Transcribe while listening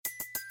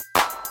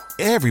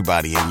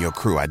Everybody in your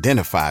crew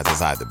identifies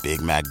as either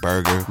Big Mac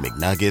Burger,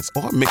 McNuggets,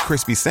 or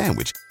McCrispy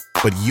Sandwich.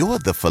 But you're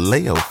the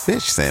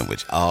Filet-O-Fish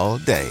Sandwich all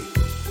day.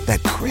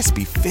 That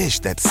crispy fish,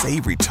 that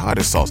savory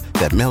tartar sauce,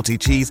 that melty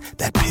cheese,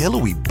 that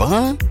pillowy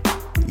bun.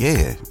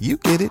 Yeah, you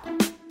get it.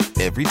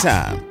 Every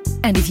time.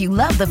 And if you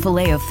love the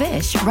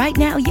Filet-O-Fish, right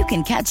now you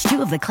can catch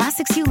two of the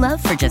classics you love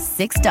for just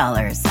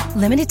 $6.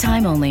 Limited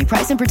time only.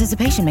 Price and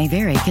participation may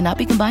vary. Cannot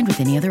be combined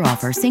with any other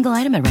offer. Single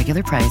item at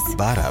regular price.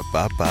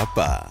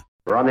 Ba-da-ba-ba-ba.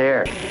 We're on the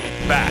air.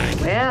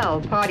 Back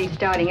Well, party's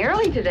starting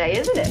early today,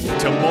 isn't it?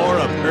 to more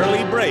of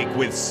Early Break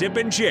with Sip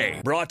and Jay,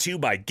 brought to you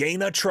by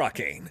Gaina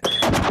Trucking.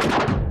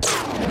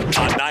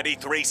 On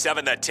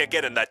 93.7 The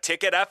Ticket and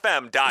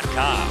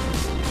theticketfm.com.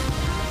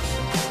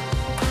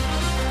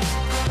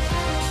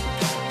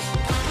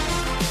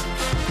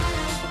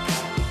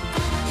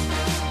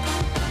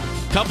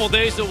 Couple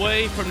days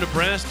away from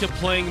Nebraska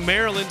playing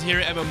Maryland here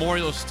at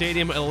Memorial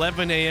Stadium,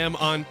 11 a.m.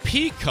 on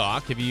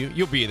Peacock.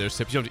 You'll be there,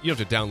 Sip. You don't have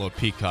to download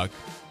Peacock.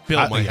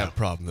 Bill might have a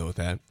problem though with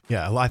that.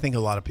 Yeah, I think a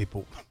lot of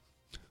people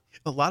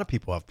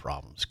have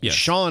problems. Yes.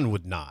 Sean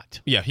would not.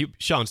 Yeah,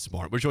 Sean's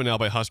smart. We're joined now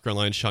by Husker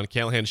Online Sean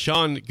Callahan.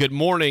 Sean, good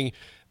morning.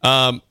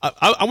 I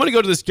want to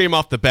go to this game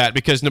off the bat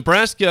because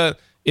Nebraska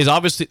is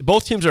obviously,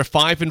 both teams are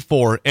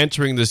 5-4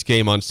 entering this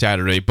game on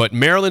Saturday, but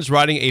Maryland's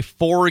riding a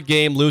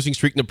 4-game losing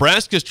streak.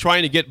 Nebraska's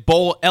trying to get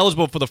bowl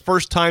eligible for the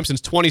first time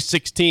since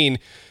 2016.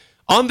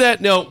 On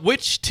that note,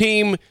 which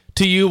team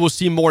to you will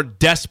seem more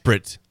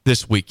desperate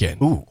this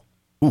weekend? Ooh.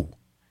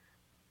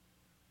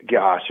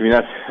 Gosh, I mean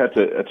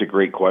that's a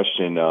great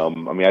question.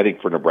 I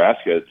think for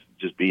Nebraska, it's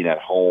just being at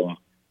home,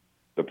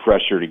 the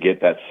pressure to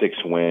get that 6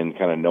 win,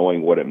 kind of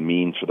knowing what it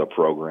means for the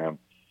program.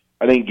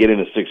 I think getting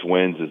to 6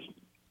 wins is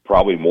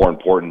probably more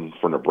important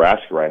for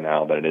Nebraska right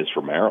now than it is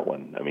for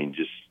Maryland. I mean,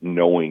 just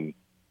knowing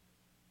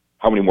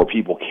how many more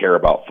people care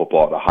about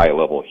football at a high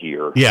level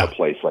here in a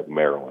place like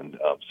Maryland.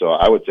 So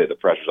I would say the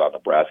pressure's on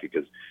Nebraska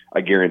because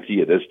I guarantee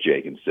you this,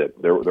 Jake and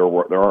Sip, there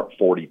aren't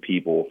 40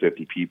 people,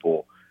 50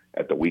 people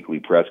at the weekly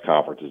press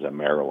conferences in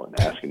Maryland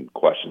asking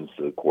questions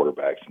to the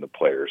quarterbacks and the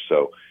players.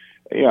 So,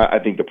 I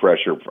think the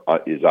pressure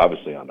is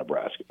obviously on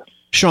Nebraska.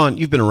 Sean,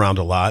 you've been around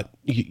a lot.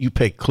 You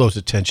pay close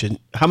attention.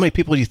 How many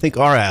people do you think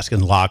are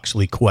asking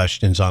Loxley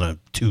questions on a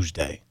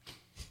Tuesday?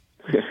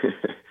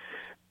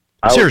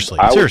 Seriously.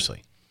 I would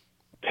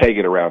peg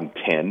it around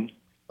 10.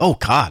 Oh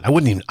God, I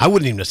wouldn't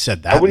even have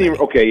said that.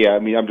 Okay, yeah. I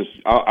mean,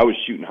 I was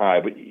shooting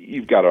high, but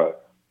you've got a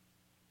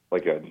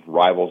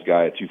Rivals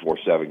guy, a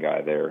 247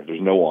 guy there.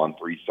 There's no On3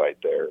 site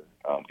there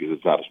because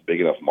it's not a big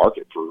enough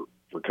market for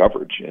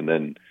coverage. And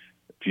then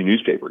a few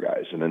newspaper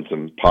guys, and then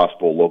some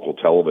possible local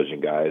television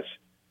guys.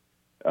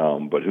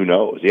 But who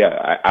knows?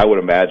 Yeah, I would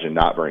imagine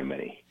not very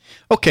many.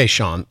 Okay,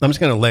 Sean, I'm just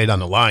going to lay it on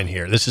the line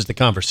here. This is the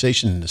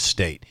conversation in the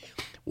state.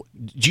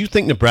 Do you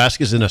think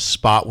Nebraska's in a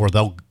spot where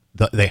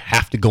they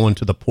have to go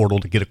into the portal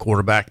to get a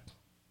quarterback?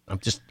 I'm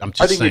just I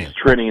think saying. It's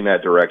trending in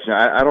that direction.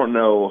 I don't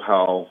know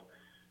how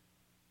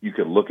you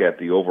could look at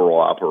the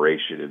overall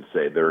operation and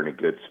say they're in a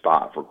good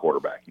spot for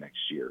quarterback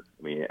next year.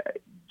 I mean,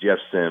 Jeff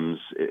Sims,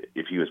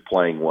 if he was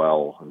playing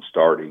well and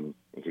starting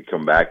and could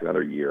come back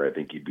another year, I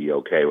think he'd be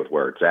okay with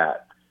where it's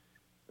at.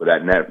 But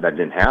that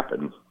didn't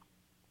happen.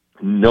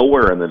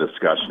 Nowhere in the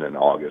discussion in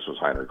August was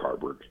Heinrich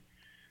Haarberg.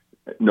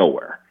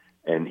 Nowhere.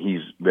 And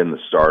he's been the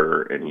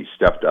starter, and he's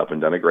stepped up and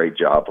done a great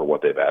job for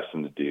what they've asked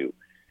him to do.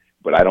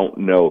 But I don't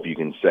know if you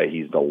can say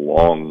he's the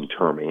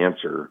long-term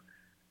answer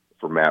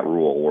for Matt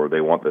Rule, where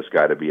they want this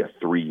guy to be a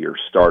 3-year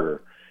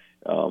starter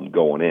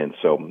going in.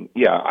 So,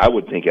 yeah, I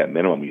would think at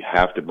minimum you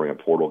have to bring a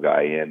portal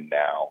guy in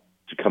now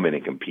to come in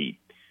and compete.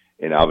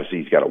 And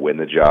obviously he's got to win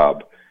the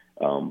job.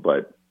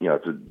 But,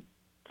 it's a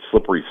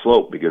slippery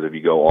slope because if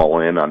you go all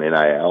in on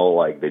NIL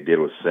like they did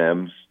with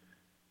Sims,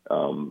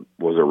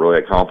 was there really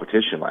a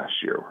competition last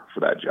year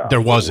for that job?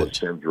 There wasn't. Was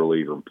Sims really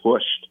even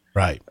pushed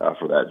right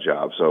for that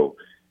job? So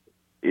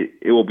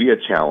it will be a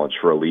challenge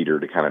for a leader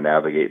to kind of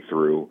navigate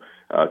through.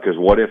 Because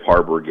what if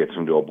Haarberg gets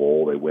them to a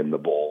bowl, they win the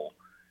bowl,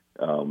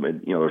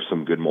 and there's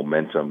some good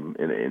momentum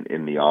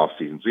in the off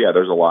season. So yeah,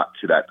 there's a lot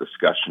to that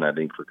discussion I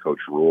think for Coach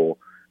Rule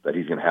that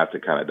he's going to have to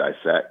kind of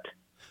dissect.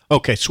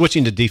 Okay,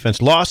 switching to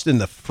defense, lost in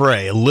the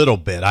fray a little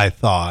bit, I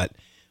thought,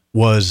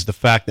 was the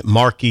fact that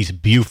Marquise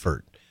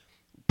Buford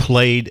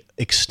played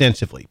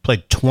extensively,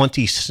 played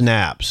 20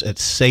 snaps at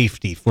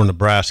safety for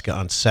Nebraska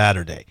on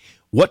Saturday.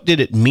 What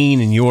did it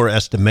mean in your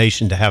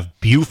estimation to have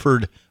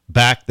Buford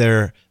back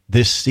there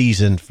this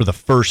season for the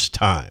first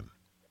time?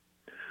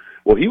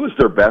 Well, he was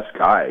their best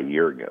guy a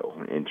year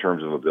ago in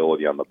terms of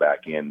ability on the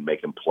back end,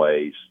 making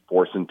plays,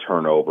 forcing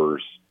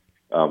turnovers.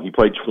 He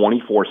played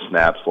 24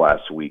 snaps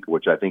last week,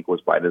 which I think was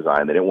by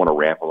design. They didn't want to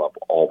ramp him up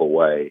all the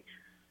way.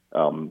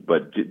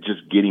 But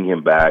just getting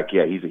him back,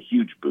 yeah, he's a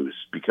huge boost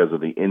because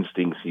of the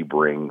instincts he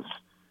brings,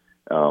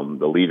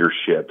 the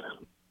leadership,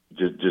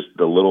 just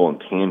the little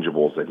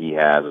intangibles that he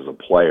has as a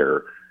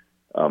player.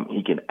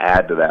 He can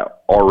add to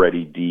that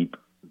already deep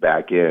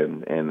back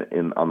in.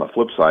 And on the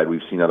flip side,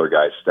 we've seen other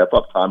guys step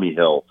up. Tommy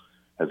Hill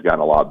has gotten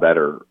a lot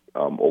better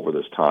over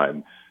this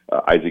time.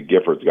 Isaac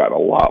Gifford's gotten a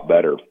lot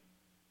better.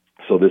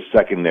 So this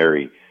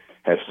secondary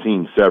has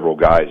seen several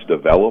guys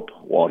develop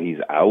while he's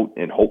out,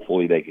 and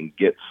hopefully they can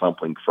get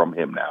something from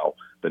him now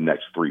the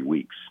next 3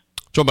 weeks.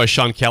 Joined by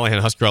Sean Callahan,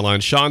 Husker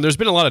Online. Sean, there's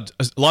been a lot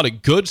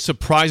of good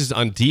surprises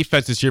on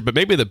defense this year, but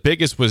maybe the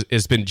biggest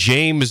has been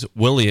James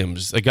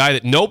Williams, a guy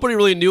that nobody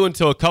really knew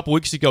until a couple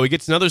weeks ago. He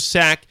gets another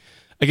sack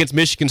against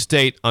Michigan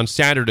State on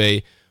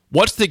Saturday.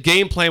 What's the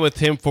game plan with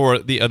him for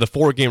the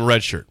 4-game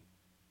redshirt?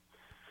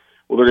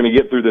 Well, they're going to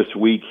get through this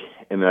week,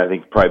 and then I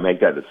think probably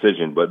make that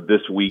decision. But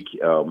this week,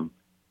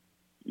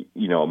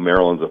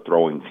 Maryland's a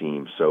throwing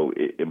team, so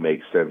it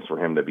makes sense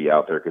for him to be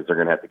out there because they're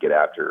going to have to get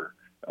after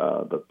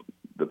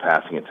the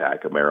passing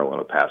attack of Maryland,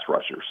 a pass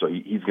rusher. So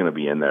he's going to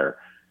be in there.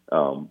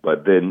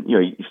 But then,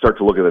 you start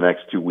to look at the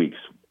next 2 weeks.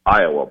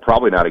 Iowa,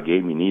 probably not a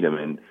game you need him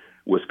in.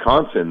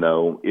 Wisconsin,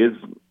 though, is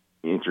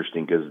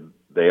interesting because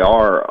they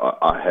are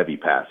a heavy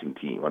passing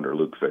team under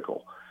Luke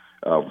Fickell.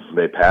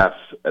 They pass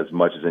as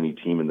much as any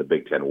team in the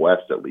Big Ten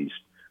West, at least,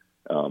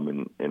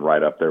 and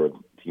right up there with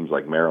teams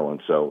like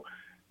Maryland. So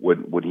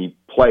would he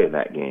play in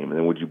that game? And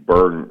then would you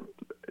burn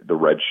the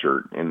red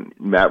shirt? And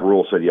Matt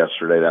Rule said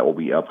yesterday that will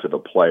be up to the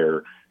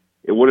player.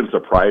 It wouldn't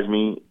surprise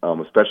me,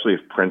 especially if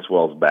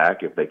Princewell's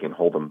back, if they can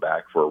hold him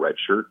back for a red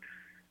shirt,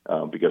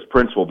 because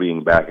Princewell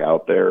being back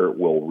out there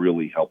will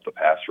really help the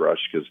pass rush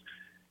because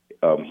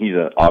he's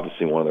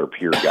obviously one of their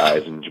peer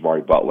guys, and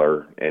Jamari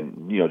Butler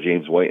and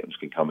James Williams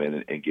can come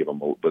in and give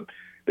them. But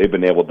they've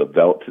been able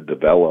to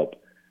develop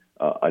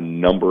a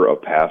number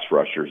of pass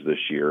rushers this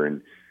year,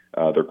 and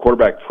their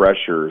quarterback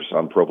pressures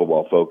on Pro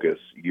Football Focus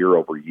year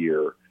over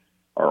year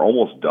are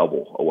almost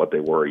double of what they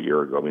were a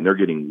year ago. I mean, they're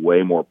getting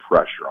way more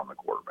pressure on the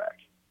quarterback.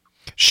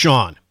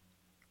 Sean,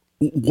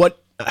 I'm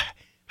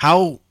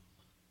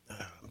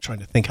trying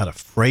to think how to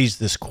phrase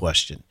this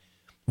question.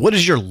 What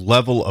is your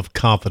level of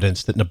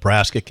confidence that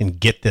Nebraska can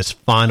get this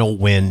final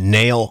win,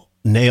 nail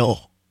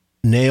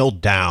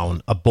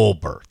down a bowl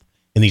berth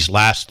in these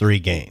last 3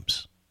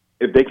 games?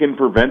 If they can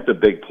prevent the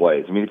big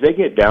plays. I mean, if they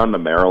get down to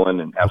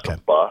Maryland and have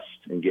some bust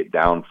and get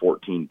down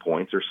 14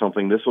 points or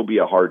something, this will be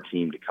a hard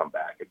team to come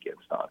back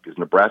against because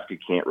Nebraska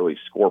can't really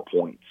score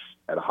points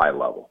at a high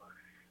level.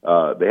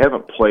 They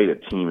haven't played a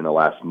team in the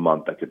last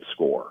month that could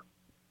score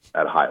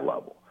at a high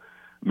level.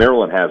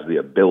 Maryland has the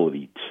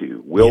ability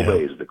to. Will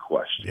they is the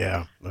question.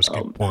 Yeah, that's a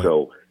good point.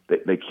 So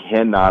they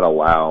cannot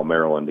allow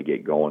Maryland to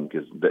get going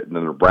because the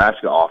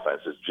Nebraska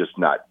offense is just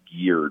not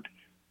geared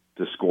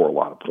to score a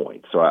lot of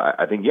points. So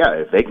I think,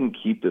 if they can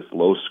keep this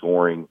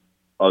low-scoring,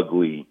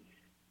 ugly,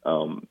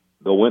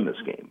 they'll win this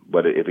game.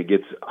 But if it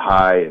gets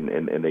high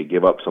and they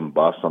give up some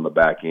busts on the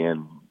back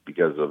end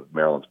because of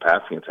Maryland's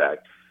passing attack,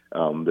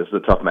 this is a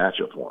tough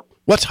matchup for them.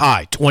 What's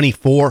high?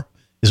 24?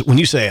 When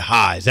you say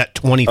high, is that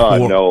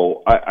 24?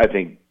 No, I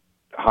think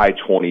high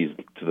 20s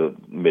to the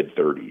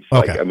mid-30s.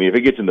 Okay. If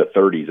it gets in the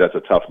 30s, that's a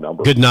tough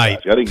number. Good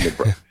night. I think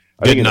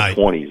in the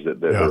 20s that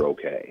they're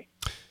okay.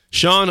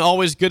 Sean,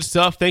 always good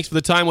stuff. Thanks for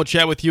the time. We'll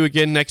chat with you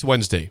again next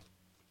Wednesday.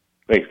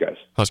 Thanks, guys.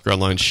 Husker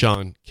Online,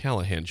 Sean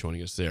Callahan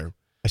joining us there.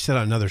 I said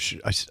on another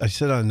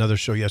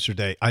show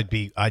yesterday,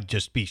 I'd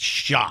just be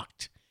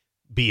shocked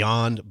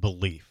beyond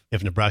belief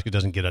if Nebraska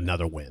doesn't get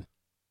another win.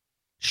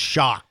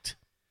 Shocked.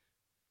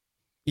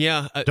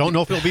 Yeah. Don't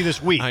know if it'll be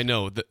this week. I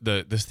know.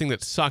 The thing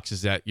that sucks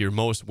is that your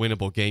most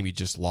winnable game you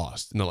just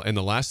lost. In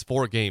the last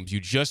 4 games, you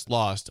just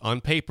lost,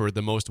 on paper,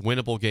 the most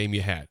winnable game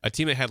you had. A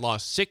team that had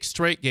lost 6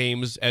 straight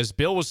games, as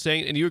Bill was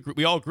saying, and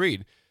we all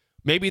agreed,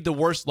 maybe the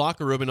worst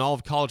locker room in all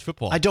of college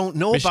football. I don't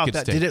know Michigan about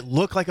that. State. Did it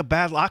look like a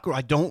bad locker room?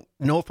 I don't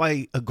know if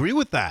I agree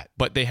with that.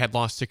 But they had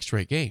lost 6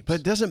 straight games.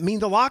 But it doesn't mean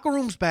the locker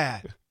room's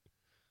bad.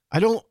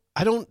 I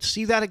don't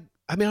see that.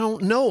 I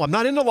don't know. I'm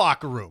not in the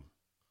locker room.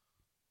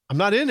 I'm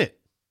not in it.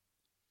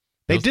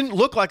 They didn't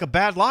look like a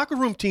bad locker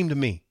room team to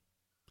me.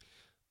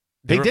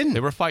 They didn't.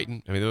 They were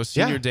fighting. It was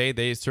senior day.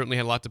 They certainly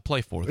had a lot to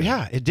play for.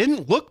 Yeah, it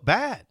didn't look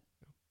bad.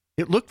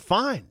 It looked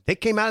fine. They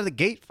came out of the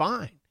gate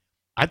fine.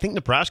 I think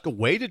Nebraska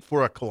waited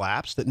for a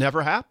collapse that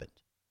never happened.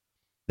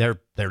 They're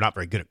not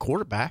very good at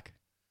quarterback,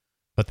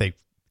 but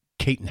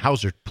Caton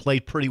Hauser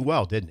played pretty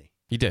well, didn't he?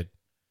 He did.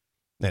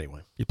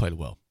 Anyway. He played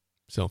well.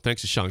 So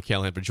thanks to Sean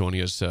Callahan for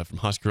joining us from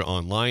Husker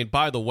Online.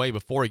 By the way,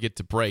 before we get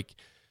to break,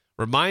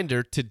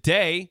 reminder,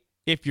 today,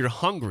 if you're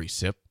hungry,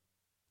 Sip,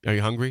 are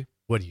you hungry?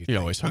 What do you think?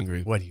 You're always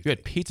hungry. What do you You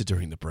had pizza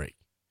during the break.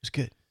 It's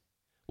good.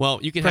 Well,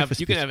 you can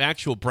have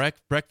actual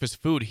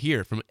breakfast food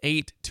here from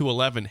 8 to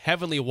 11.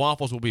 Heavenly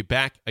Waffles will be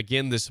back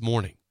again this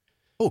morning.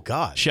 Oh,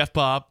 God. Chef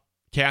Bob,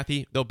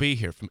 Kathy, they'll be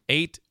here from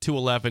 8 to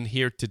 11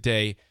 here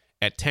today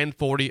at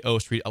 1040 O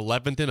Street,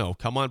 11th and O.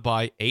 Come on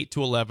by, 8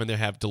 to 11. They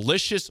have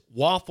delicious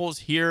waffles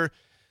here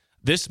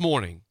this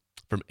morning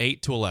from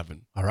 8 to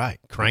 11. All right.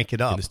 Crank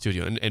it up. In the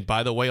studio. And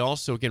by the way,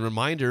 also, again,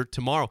 reminder,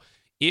 tomorrow,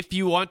 if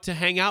you want to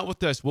hang out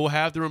with us, we'll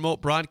have the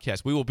remote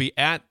broadcast. We will be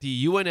at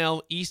the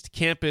UNL East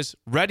Campus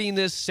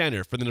Readiness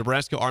Center for the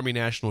Nebraska Army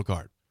National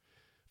Guard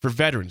for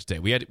Veterans Day.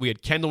 We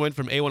had Kendall in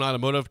from A1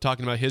 Automotive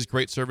talking about his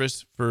great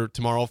service for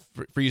tomorrow,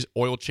 free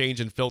oil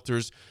change and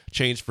filters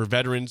change for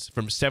veterans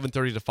from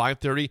 7:30 to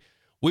 5:30.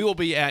 We will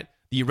be at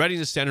the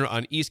Readiness Center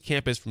on East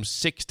Campus from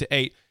 6 to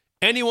 8.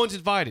 Anyone's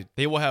invited.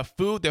 They will have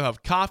food. They'll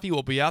have coffee.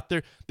 We'll be out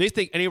there. They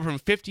think anywhere from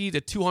 50 to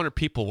 200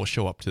 people will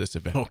show up to this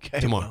event. Okay,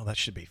 tomorrow. well, that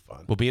should be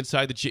fun. We'll be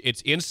inside the gym.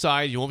 It's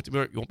inside. You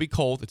won't be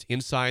cold. It's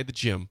inside the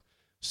gym.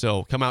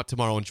 So come out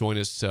tomorrow and join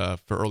us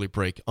for early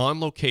break on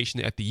location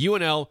at the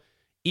UNL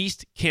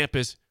East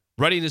Campus,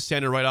 Readiness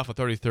Center, right off of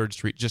 33rd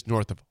Street, just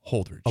north of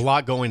Holdridge. A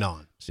lot going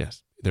on.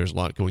 Yes, there's a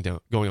lot going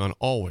on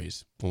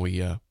always when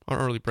we are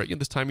early break.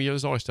 This time of year,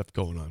 there's always stuff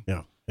going on.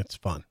 Yeah, it's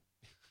fun.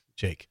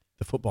 Jake,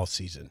 the football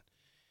season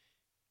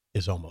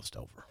is almost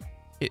over.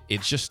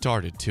 It just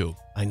started, too.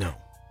 I know.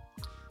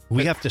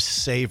 We have to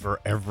savor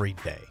every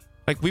day.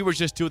 Like we were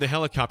just doing the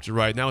helicopter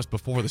ride, and that was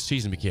before the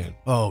season began.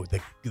 Oh, the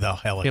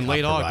helicopter in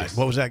late ride. August.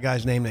 What was that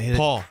guy's name that hit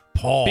Paul. it?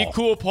 Paul. Be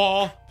cool,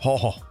 Paul.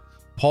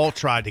 Paul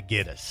tried to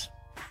get us.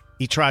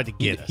 He tried to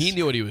get us. He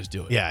knew what he was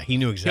doing. Yeah, he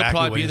knew exactly He'll what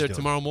probably he be was there doing.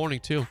 tomorrow morning,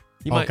 too.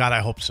 God, I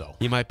hope so.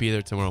 He might be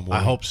there tomorrow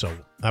morning. I hope so.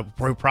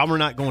 We're probably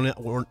not going.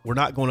 We're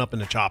not going up in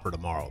the chopper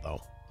tomorrow,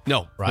 though.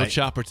 No, right? No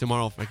chopper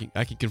tomorrow.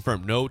 I can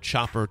confirm, no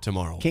chopper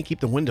tomorrow. Can't keep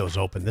the windows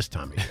open this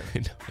time of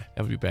year.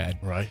 That would be bad.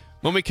 Right.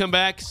 When we come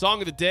back, song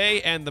of the day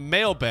and the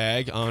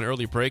mailbag on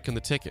early break on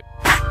the ticket.